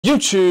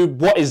YouTube,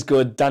 what is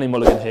good? Danny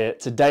Mulligan here.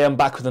 Today I'm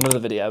back with another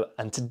video,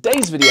 and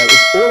today's video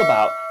is all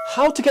about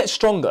how to get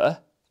stronger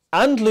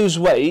and lose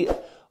weight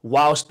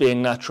whilst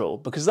being natural,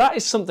 because that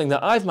is something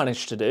that I've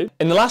managed to do.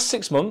 In the last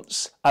 6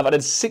 months, I've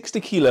added 60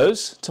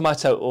 kilos to my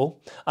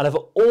total, and I've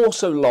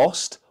also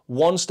lost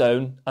 1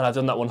 stone, and I've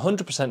done that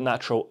 100%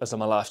 natural as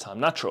my lifetime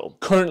natural.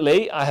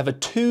 Currently, I have a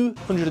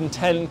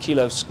 210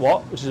 kilo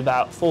squat, which is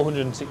about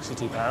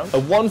 462 pounds, a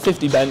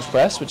 150 bench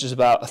press, which is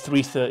about a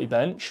 330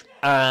 bench,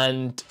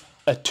 and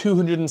a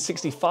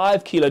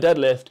 265 kilo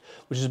deadlift,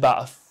 which is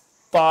about a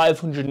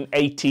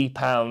 580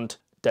 pound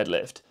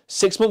deadlift.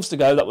 6 months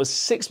ago, that was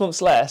 6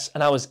 months less,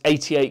 and I was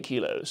 88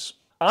 kilos.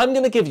 I'm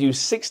going to give you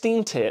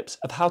 16 tips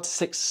of how to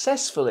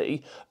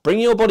successfully bring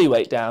your body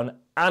weight down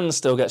and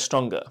still get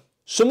stronger.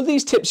 Some of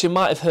these tips you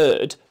might have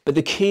heard, but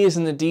the key is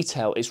in the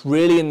detail. It's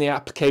really in the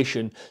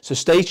application. So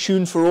stay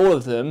tuned for all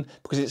of them,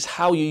 because it's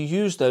how you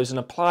use those and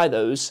apply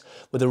those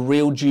where the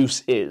real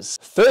juice is.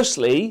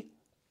 Firstly,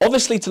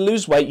 obviously, to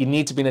lose weight, you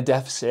need to be in a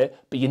deficit,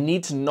 but you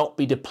need to not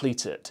be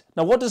depleted.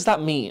 Now, what does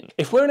that mean?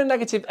 If we're in a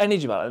negative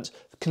energy balance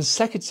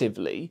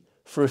consecutively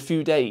for a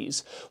few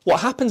days, what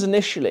happens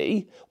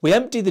initially, we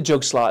empty the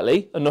jug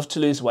slightly, enough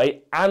to lose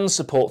weight and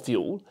support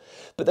fuel.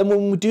 But then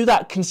when we do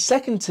that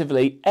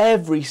consecutively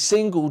every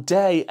single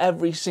day,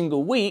 every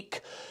single week,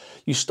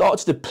 you start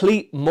to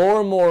deplete more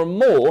and more and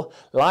more,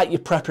 like you're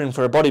preparing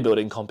for a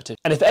bodybuilding competition.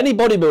 And if any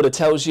bodybuilder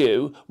tells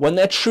you when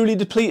they're truly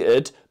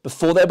depleted,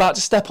 before they're about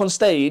to step on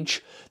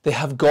stage, they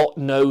have got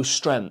no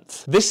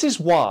strength. This is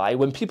why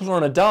when people are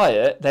on a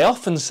diet, they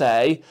often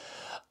say,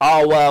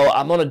 oh, well,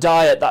 I'm on a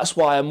diet, that's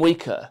why I'm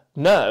weaker.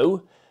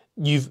 No,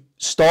 you've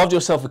starved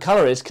yourself of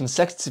calories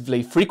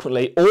consecutively,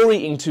 frequently, or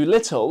eating too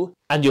little,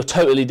 and you're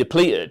totally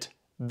depleted.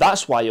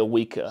 That's why you're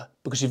weaker,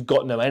 because you've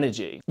got no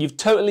energy. You've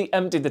totally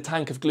emptied the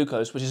tank of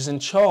glucose, which is in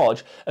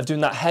charge of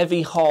doing that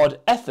heavy, hard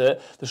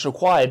effort that's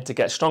required to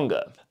get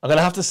stronger. I'm going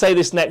to have to say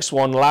this next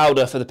one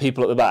louder for the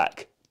people at the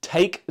back.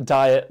 Take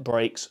diet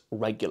breaks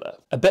regular.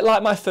 A bit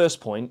like my first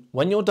point,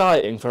 when you're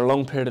dieting for a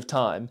long period of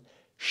time,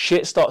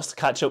 shit starts to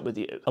catch up with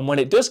you. And when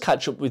it does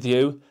catch up with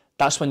you,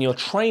 that's when your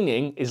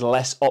training is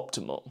less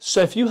optimal.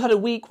 So if you had a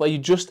week where you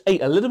just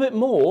ate a little bit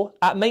more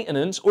at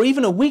maintenance, or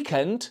even a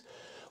weekend,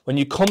 when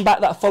you come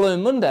back that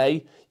following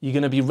Monday, you're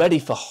going to be ready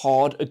for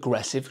hard,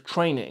 aggressive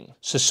training.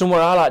 So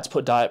somewhere I like to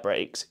put diet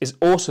breaks is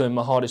also in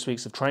my hardest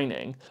weeks of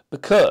training,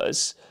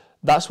 because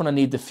that's when I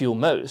need the fuel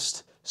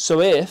most. So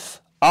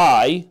if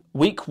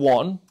week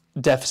 1,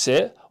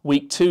 deficit,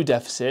 week 2,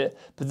 deficit,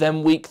 but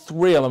then week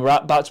 3, I'm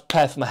about to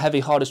prepare for my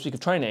heavy, hardest week of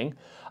training,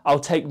 I'll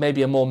take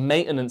maybe a more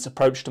maintenance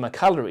approach to my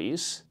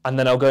calories, and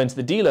then I'll go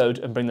into the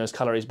deload and bring those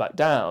calories back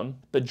down.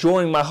 But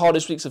during my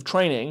hardest weeks of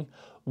training,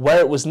 where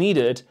it was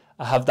needed,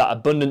 I have that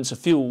abundance of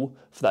fuel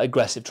for that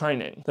aggressive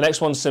training. The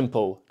next one's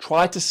simple.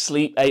 Try to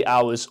sleep 8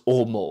 hours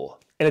or more.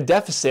 In a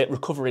deficit,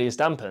 recovery is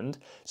dampened,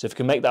 so if you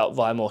can make that up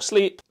via more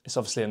sleep, it's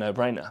obviously a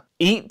no-brainer.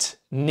 Eat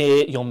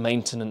near your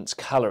maintenance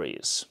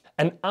calories.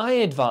 And I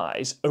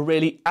advise a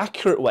really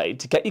accurate way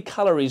to get your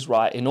calories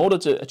right in order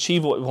to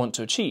achieve what we want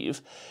to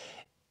achieve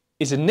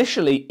is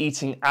initially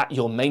eating at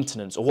your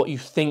maintenance, or what you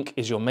think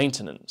is your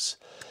maintenance.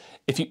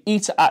 If you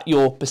eat at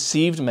your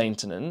perceived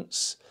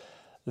maintenance,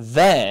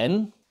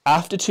 then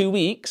after 2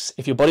 weeks,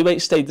 if your body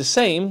weight stayed the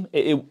same,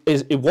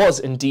 it was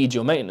indeed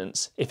your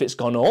maintenance. If it's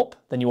gone up,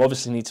 then you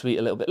obviously need to eat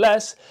a little bit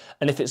less.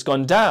 And if it's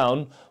gone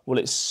down, well,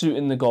 it's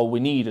suiting the goal we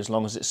need as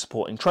long as it's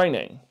supporting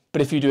training.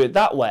 But if you do it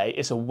that way,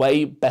 it's a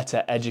way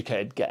better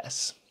educated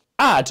guess.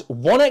 Add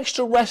 1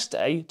 extra rest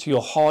day to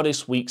your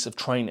hardest weeks of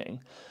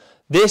training.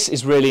 This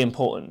is really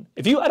important.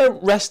 If you add a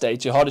rest day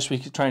to your hardest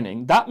week of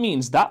training, that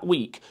means that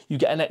week you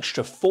get an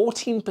extra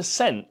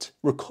 14%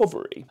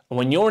 recovery. And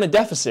when you're in a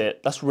deficit,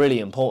 that's really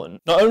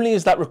important. Not only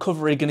is that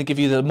recovery going to give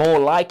you the more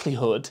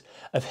likelihood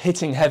of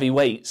hitting heavy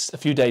weights a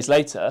few days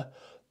later,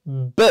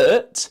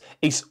 but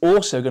it's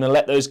also going to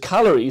let those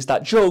calories,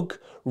 that jug,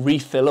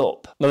 refill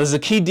up. Now there's a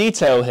key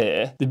detail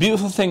here. The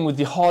beautiful thing with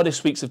the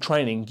hardest weeks of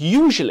training,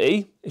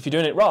 usually, if you're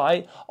doing it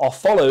right, are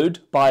followed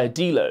by a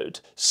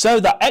deload. So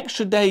that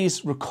extra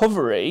day's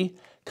recovery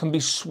can be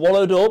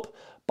swallowed up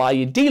by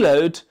your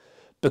deload,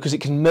 because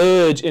it can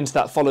merge into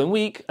that following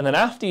week, and then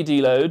after you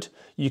deload,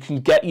 you can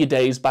get your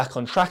days back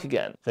on track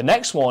again. The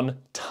next one,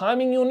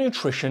 timing your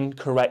nutrition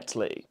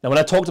correctly. Now when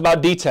I talked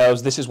about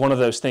details, this is one of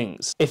those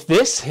things. If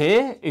this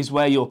here is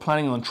where you're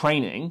planning on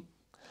training,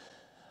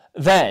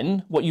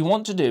 then what you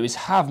want to do is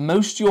have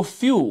most of your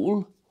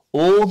fuel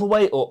all the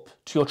way up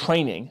to your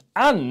training,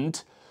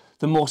 and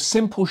the more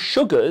simple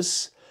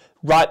sugars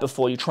right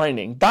before your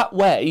training. That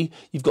way,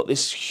 you've got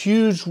this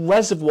huge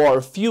reservoir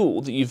of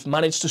fuel that you've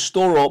managed to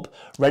store up,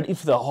 ready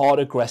for the hard,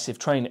 aggressive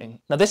training.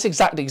 Now, this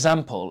exact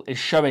example is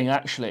showing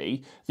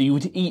actually that you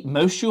would eat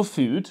most of your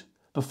food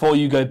before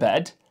you go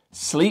bed,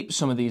 sleep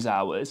some of these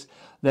hours,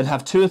 then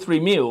have 2 or 3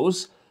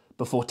 meals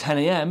before 10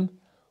 AM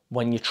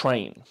when you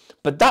train.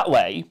 But that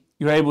way,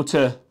 you're able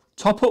to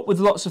top up with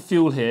lots of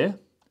fuel here,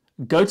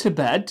 go to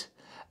bed,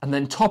 and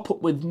then top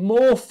up with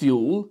more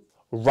fuel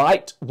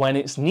right when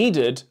it's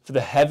needed for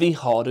the heavy,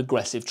 hard,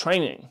 aggressive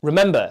training.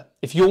 Remember,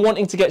 if you're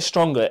wanting to get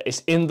stronger,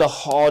 it's in the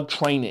hard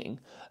training,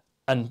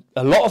 and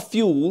a lot of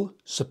fuel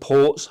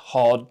supports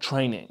hard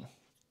training.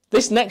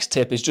 This next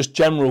tip is just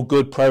general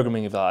good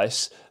programming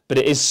advice, but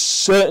it is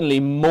certainly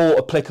more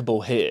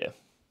applicable here.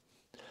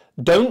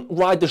 Don't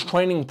ride this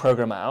training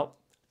program out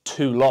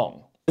too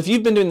long. If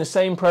you've been doing the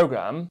same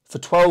program for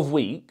 12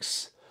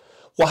 weeks,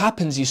 what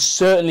happens is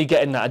certainly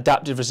getting that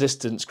adaptive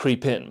resistance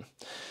creep in.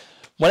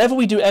 Whenever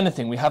we do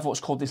anything, we have what's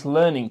called this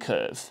learning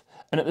curve.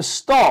 And at the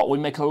start, we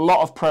make a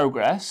lot of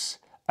progress,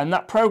 and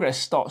that progress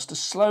starts to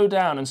slow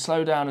down and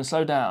slow down and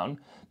slow down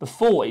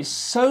before it's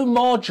so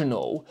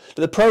marginal,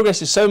 that the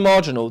progress is so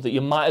marginal that you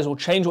might as well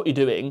change what you're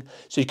doing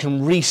so you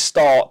can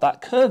restart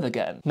that curve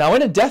again. Now,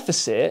 in a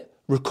deficit,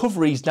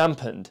 recovery is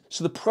dampened,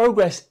 so the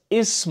progress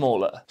is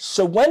smaller.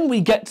 So when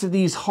we get to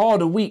these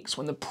harder weeks,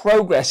 when the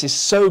progress is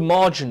so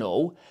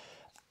marginal,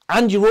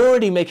 and you're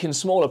already making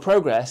smaller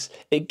progress,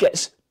 it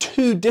gets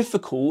too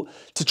difficult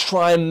to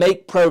try and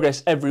make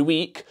progress every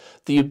week,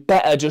 that you're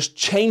better just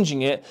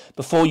changing it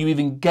before you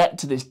even get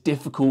to this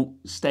difficult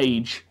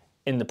stage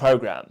in the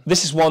program.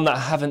 This is one that I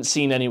haven't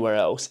seen anywhere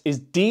else, is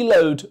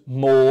deload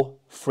more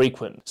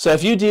frequent. So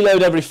if you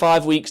deload every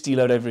 5 weeks,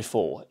 deload every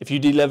 4. If you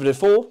deload every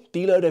 4,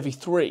 deload every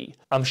 3.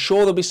 I'm sure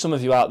there'll be some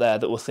of you out there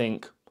that will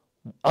think,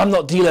 I'm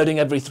not deloading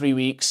every 3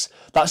 weeks.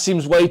 That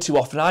seems way too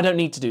often. I don't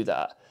need to do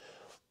that.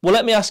 Well,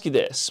 let me ask you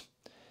this.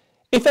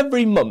 If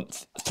every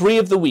month, 3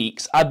 of the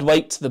weeks add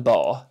weight to the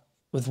bar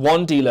with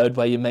 1 deload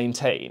where you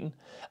maintain,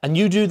 and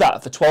you do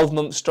that for 12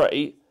 months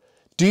straight,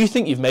 do you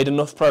think you've made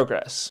enough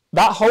progress?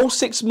 That whole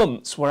 6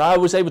 months where I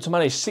was able to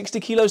manage 60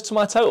 kilos to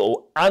my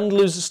total and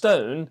lose a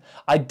stone,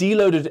 I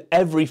deloaded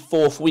every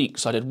 4th week.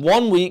 So I did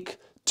 1 week,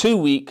 2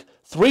 week,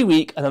 3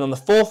 week, and then on the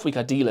 4th week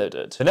I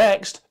deloaded. The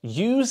next,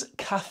 use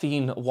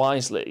caffeine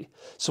wisely.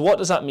 So what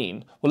does that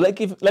mean? Well, let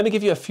me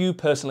give you a few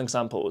personal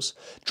examples.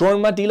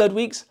 During my deload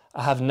weeks,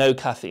 I have no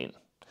caffeine.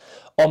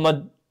 On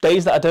my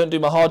days that I don't do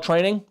my hard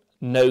training,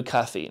 no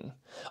caffeine.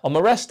 On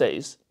my rest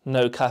days,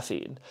 no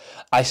caffeine.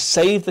 I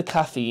save the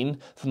caffeine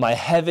for my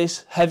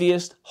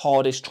heaviest,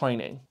 hardest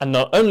training. And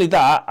not only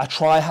that, I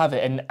try have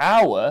it an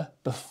hour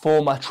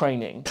before my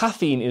training.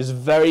 Caffeine is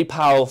very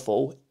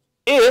powerful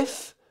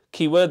if,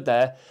 keyword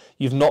there,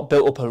 you've not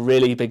built up a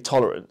really big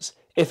tolerance.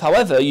 If,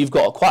 however, you've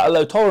got quite a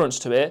low tolerance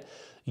to it,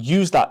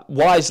 use that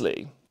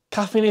wisely.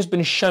 Caffeine has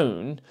been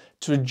shown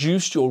to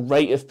reduce your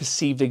rate of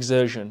perceived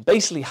exertion,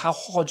 basically how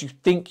hard you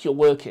think you're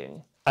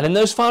working. And in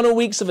those final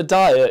weeks of a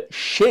diet,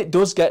 shit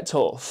does get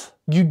tough.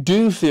 You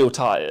do feel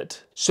tired.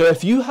 So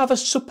if you have a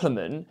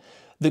supplement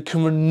that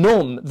can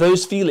numb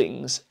those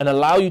feelings and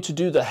allow you to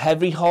do the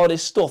heavy,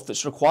 hardest stuff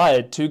that's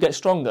required to get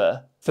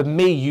stronger, for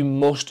me, you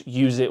must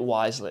use it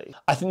wisely.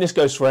 I think this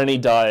goes for any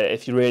diet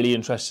if you're really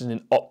interested in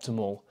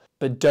optimal,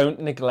 but don't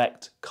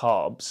neglect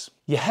carbs.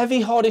 Your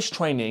heavy, hardest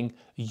training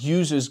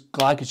uses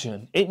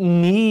glycogen. It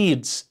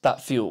needs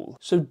that fuel.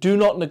 So do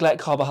not neglect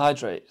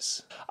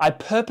carbohydrates. I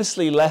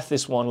purposely left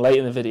this one late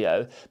in the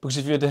video because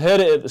if you'd heard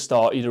it at the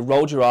start, you'd have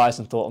rolled your eyes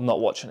and thought, I'm not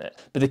watching it.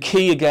 But the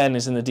key again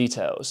is in the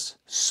details.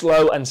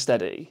 Slow and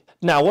steady.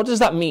 Now, what does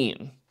that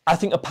mean? I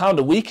think £1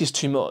 a week is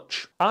too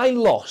much. I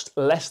lost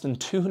less than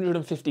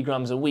 250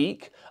 grams a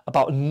week,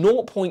 about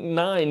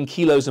 0.9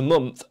 kilos a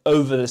month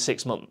over the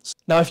 6 months.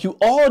 Now, if you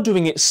are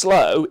doing it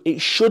slow,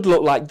 it should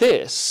look like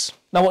this.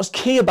 Now, what's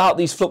key about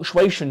these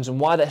fluctuations and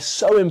why they're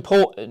so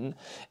important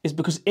is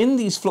because in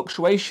these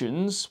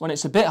fluctuations, when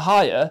it's a bit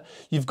higher,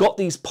 you've got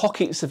these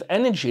pockets of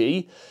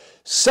energy.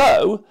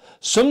 So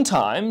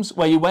sometimes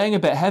where you're weighing a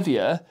bit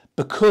heavier,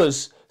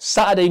 because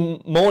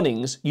Saturday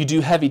mornings you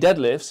do heavy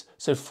deadlifts,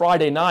 so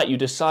Friday night you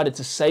decided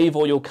to save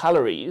all your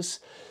calories.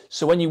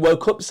 So when you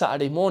woke up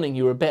Saturday morning,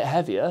 you were a bit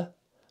heavier.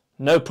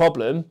 No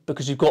problem,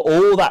 because you've got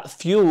all that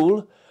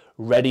fuel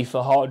ready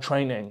for hard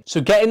training.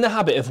 So get in the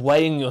habit of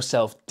weighing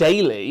yourself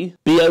daily,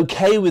 be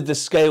okay with the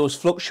scales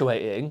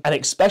fluctuating, and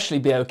especially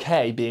be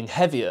okay being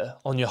heavier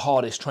on your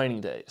hardest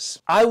training days.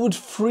 I would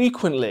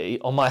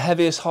frequently, on my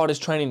heaviest,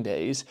 hardest training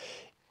days,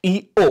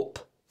 eat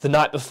up the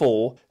night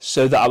before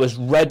so that I was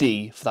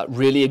ready for that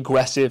really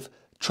aggressive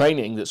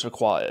training that's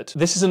required.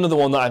 This is another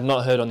one that I've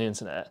not heard on the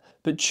internet,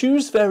 but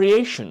choose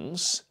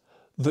variations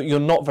that you're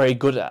not very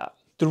good at.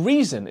 The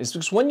reason is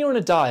because when you're on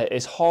a diet,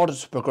 it's harder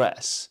to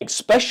progress,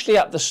 especially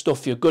at the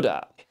stuff you're good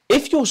at.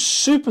 If you're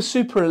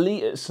super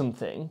elite at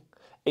something,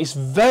 it's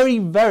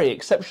very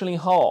exceptionally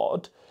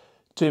hard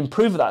to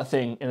improve that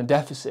thing in a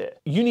deficit.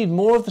 You need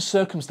more of the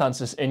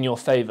circumstances in your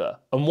favor,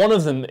 and one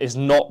of them is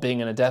not being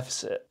in a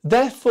deficit.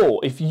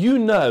 Therefore, if you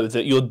know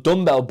that your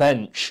dumbbell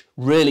bench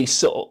really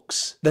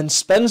sucks, then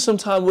spend some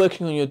time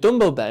working on your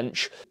dumbbell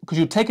bench, because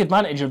you'll take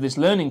advantage of this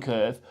learning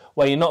curve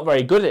where you're not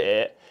very good at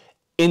it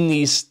in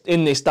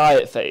this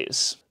diet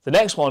phase. The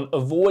next one,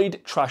 avoid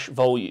trash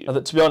volume. Now,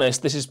 to be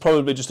honest, this is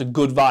probably just a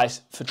good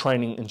advice for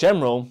training in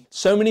general.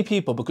 So many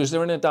people, because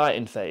they're in a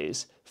dieting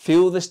phase,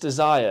 feel this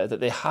desire that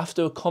they have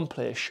to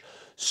accomplish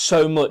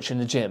so much in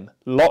the gym.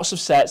 Lots of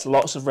sets,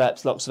 lots of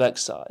reps, lots of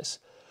exercise.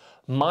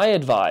 My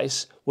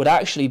advice would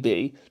actually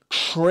be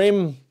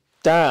trim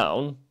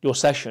down your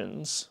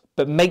sessions,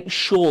 but make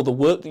sure the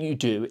work that you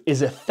do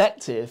is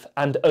effective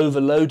and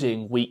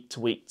overloading week to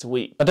week to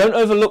week. Now don't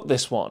overlook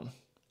this one,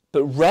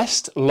 but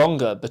rest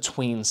longer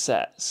between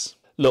sets.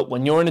 Look,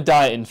 when you're in a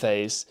dieting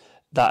phase,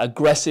 that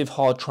aggressive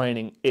hard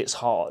training, it's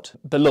hard.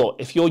 But look,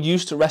 if you're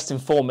used to resting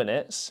 4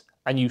 minutes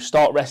and you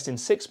start resting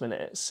 6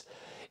 minutes,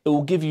 it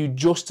will give you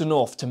just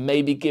enough to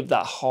maybe give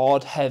that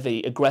hard,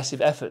 heavy, aggressive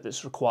effort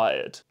that's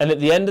required. And at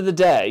the end of the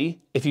day,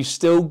 if you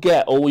still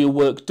get all your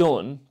work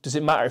done, does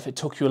it matter if it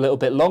took you a little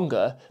bit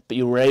longer, but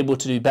you were able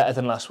to do better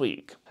than last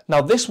week?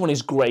 Now this one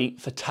is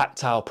great for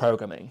tactile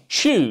programming.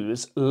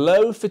 Choose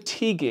low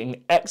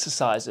fatiguing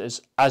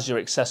exercises as your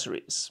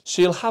accessories.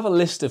 So you'll have a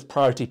list of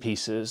priority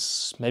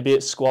pieces. Maybe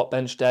it's squat,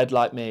 bench, dead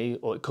like me,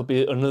 or it could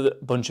be another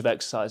bunch of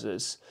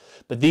exercises.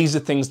 But these are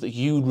things that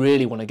you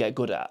really want to get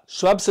good at.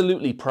 So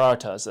absolutely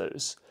prioritize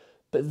those.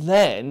 But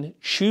then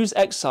choose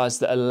exercises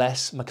that are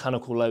less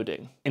mechanical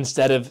loading.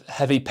 Instead of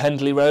heavy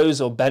pendlay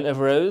rows or bent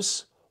over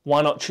rows,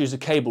 why not choose a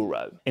cable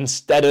row?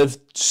 Instead of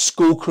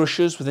skull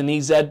crushers with an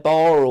EZ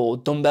bar or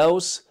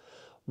dumbbells,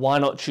 why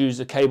not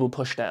choose a cable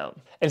push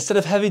down? Instead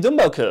of heavy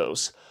dumbbell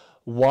curls,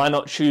 why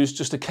not choose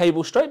just a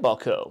cable straight bar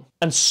curl?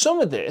 And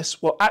some of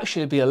this will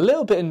actually be a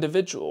little bit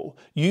individual.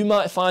 You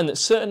might find that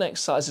certain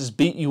exercises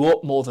beat you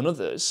up more than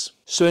others.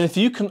 So if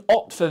you can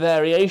opt for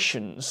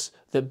variations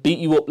that beat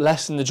you up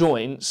less in the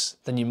joints,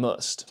 then you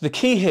must. The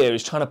key here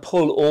is trying to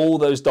pull all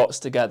those dots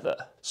together.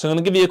 So I'm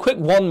going to give you a quick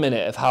 1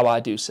 minute of how I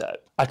do so.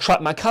 I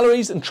track my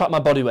calories and track my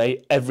body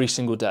weight every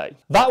single day.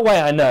 That way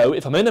I know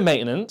if I'm in a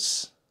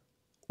maintenance,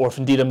 or if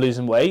indeed I'm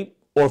losing weight,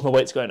 or if my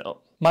weight's going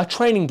up. My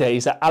training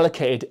days are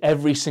allocated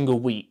every single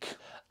week.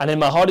 And in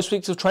my hardest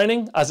weeks of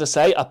training, as I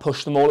say, I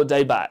push them all a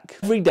day back.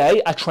 Every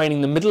day I train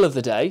in the middle of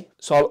the day,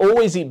 so I'll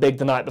always eat big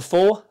the night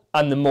before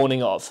and the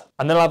morning of.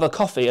 And then I'll have a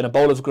coffee and a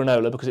bowl of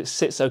granola because it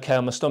sits okay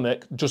on my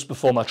stomach just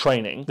before my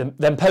training.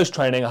 Then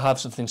post-training I'll have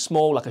something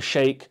small like a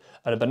shake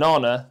and a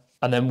banana,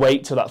 and then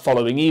wait till that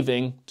following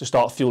evening to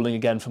start fueling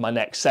again for my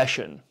next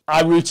session.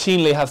 I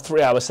routinely have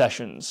 3-hour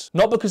sessions,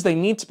 not because they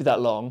need to be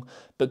that long,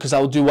 but because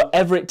I'll do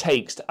whatever it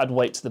takes to add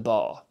weight to the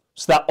bar.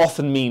 So that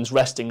often means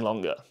resting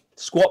longer.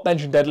 Squat,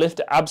 bench and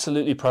deadlift are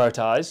absolutely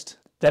prioritized.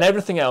 Then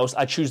everything else,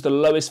 I choose the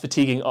lowest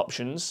fatiguing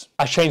options.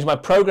 I change my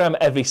program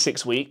every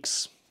 6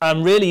 weeks.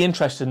 I'm really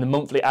interested in the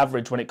monthly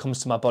average when it comes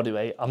to my body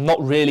weight. I'm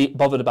not really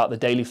bothered about the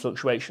daily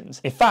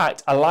fluctuations. In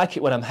fact, I like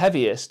it when I'm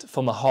heaviest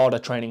for my harder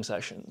training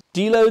sessions.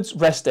 Deloads,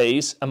 rest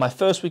days, and my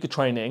first week of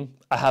training,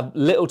 I have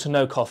little to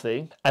no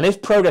coffee. And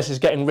if progress is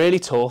getting really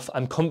tough,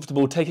 I'm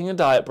comfortable taking a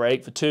diet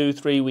break for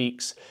 2-3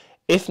 weeks,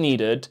 if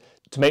needed,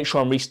 to make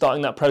sure I'm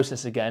restarting that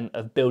process again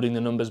of building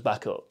the numbers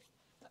back up.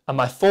 And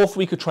my 4th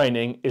week of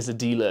training is a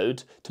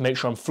deload to make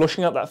sure I'm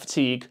flushing out that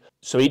fatigue,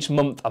 so each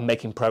month I'm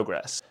making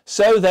progress.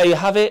 So there you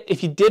have it.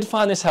 If you did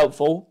find this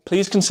helpful,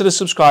 please consider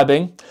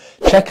subscribing.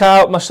 Check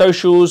out my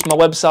socials, my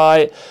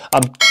website.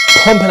 I'm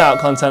pumping out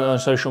content on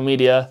social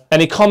media.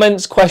 Any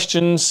comments,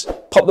 questions,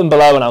 pop them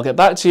below and I'll get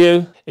back to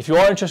you. If you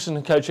are interested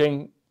in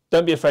coaching,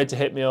 don't be afraid to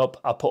hit me up.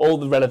 I'll put all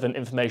the relevant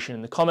information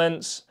in the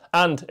comments.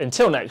 And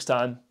until next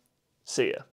time, see ya.